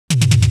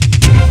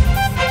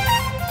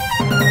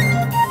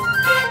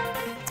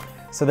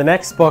So the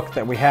next book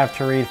that we have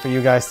to read for you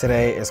guys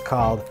today is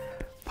called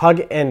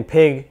Pug and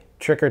Pig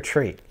Trick or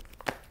Treat.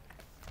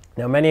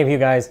 Now, many of you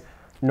guys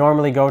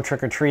normally go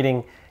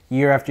trick-or-treating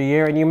year after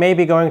year, and you may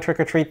be going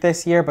trick-or-treat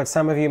this year, but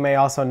some of you may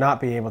also not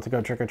be able to go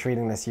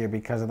trick-or-treating this year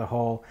because of the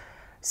whole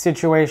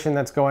situation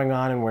that's going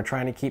on, and we're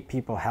trying to keep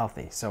people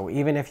healthy. So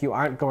even if you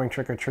aren't going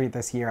trick-or-treat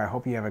this year, I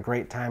hope you have a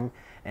great time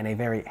and a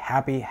very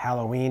happy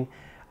Halloween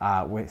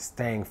with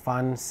staying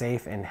fun,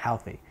 safe, and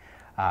healthy.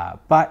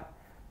 But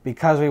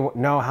because we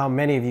know how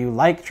many of you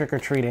like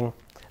trick-or-treating,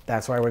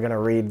 that's why we're going to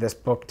read this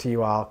book to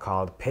you all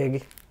called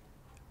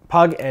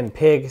Pug and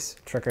Pig's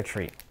Trick or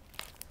Treat.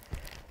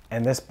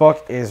 And this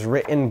book is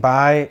written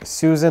by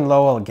Susan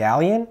Lowell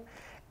Gallion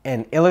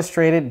and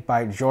illustrated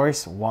by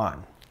Joyce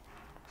Wan.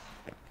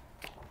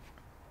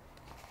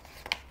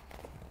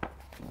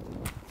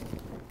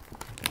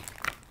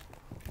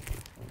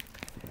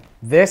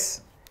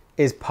 This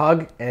is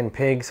Pug and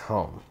Pig's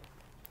home.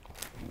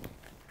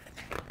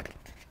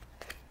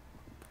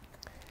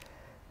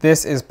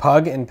 This is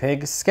Pug and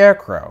Pig's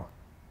scarecrow.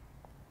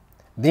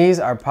 These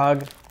are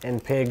Pug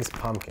and Pig's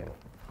pumpkin.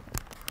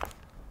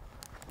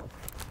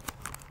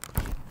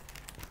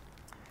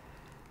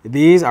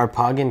 These are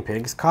Pug and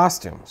Pig's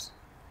costumes.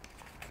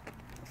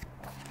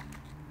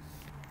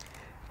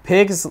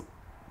 Pig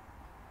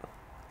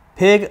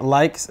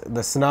likes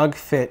the snug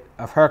fit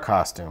of her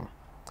costume.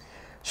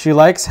 She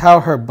likes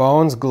how her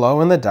bones glow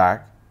in the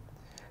dark.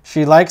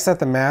 She likes that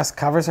the mask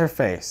covers her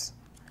face.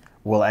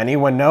 Will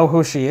anyone know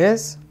who she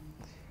is?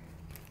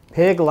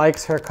 Pig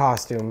likes her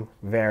costume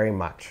very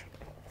much.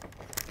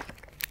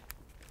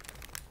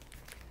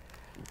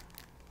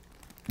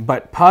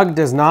 But Pug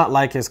does not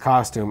like his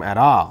costume at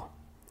all.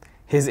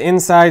 His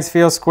insides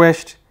feel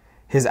squished.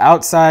 His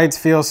outsides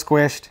feel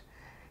squished.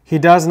 He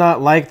does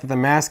not like that the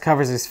mask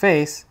covers his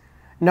face.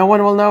 No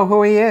one will know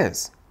who he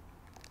is.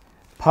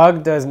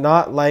 Pug does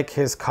not like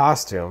his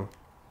costume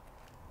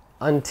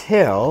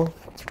until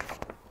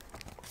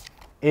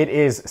it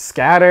is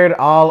scattered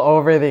all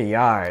over the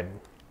yard.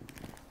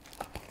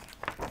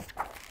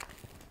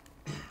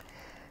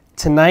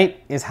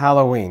 Tonight is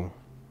Halloween.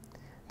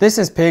 This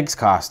is Pig's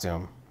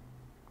costume,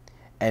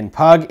 and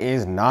Pug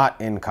is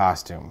not in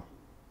costume.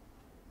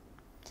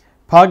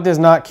 Pug does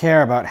not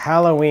care about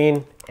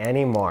Halloween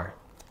anymore.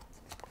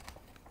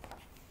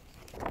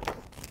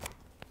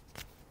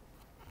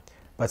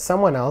 But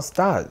someone else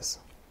does.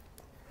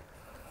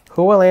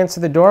 Who will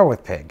answer the door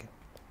with Pig?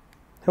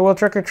 Who will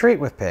trick or treat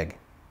with Pig?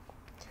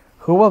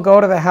 Who will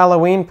go to the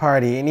Halloween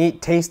party and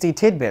eat tasty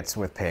tidbits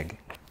with Pig?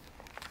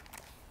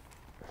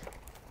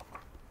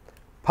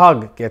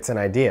 Pug gets an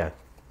idea.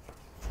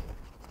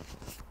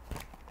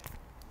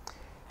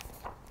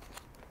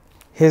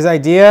 His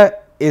idea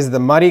is the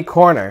muddy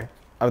corner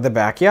of the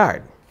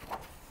backyard.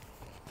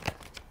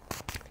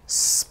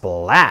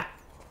 Splat!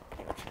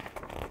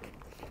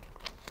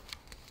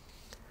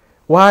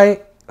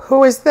 Why,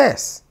 who is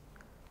this?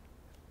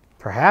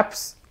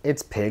 Perhaps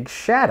it's Pig's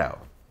shadow.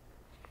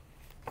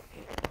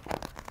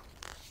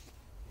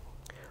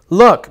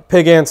 Look,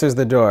 Pig answers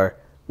the door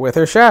with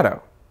her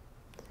shadow.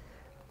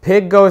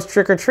 Pig goes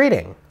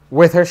trick-or-treating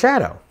with her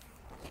shadow.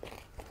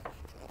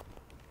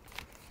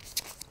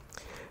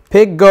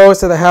 Pig goes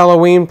to the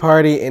Halloween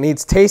party and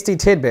eats tasty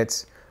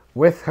tidbits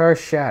with her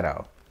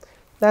shadow.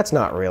 That's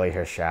not really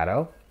her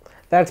shadow.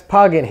 That's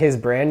Pug in his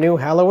brand new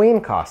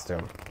Halloween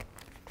costume.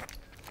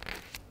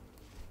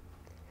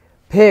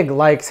 Pig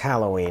likes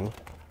Halloween.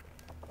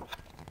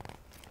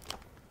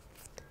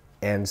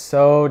 And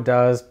so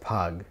does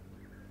Pug.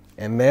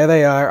 And there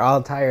they are,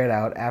 all tired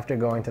out after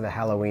going to the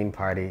Halloween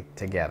party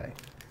together.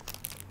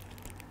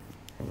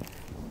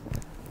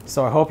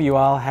 So I hope you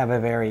all have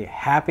a very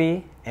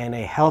happy and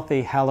a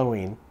healthy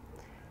Halloween.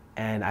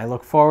 And I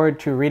look forward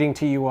to reading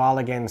to you all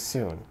again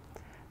soon.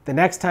 The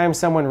next time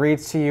someone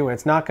reads to you,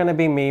 it's not going to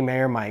be me,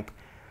 Mayor Mike,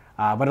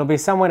 but it'll be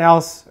someone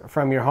else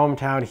from your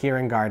hometown here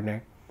in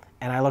Gardner.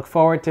 And I look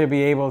forward to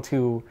be able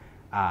to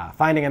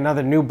finding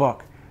another new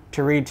book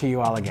to read to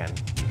you all again.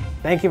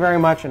 Thank you very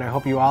much, and I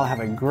hope you all have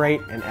a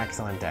great and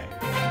excellent day.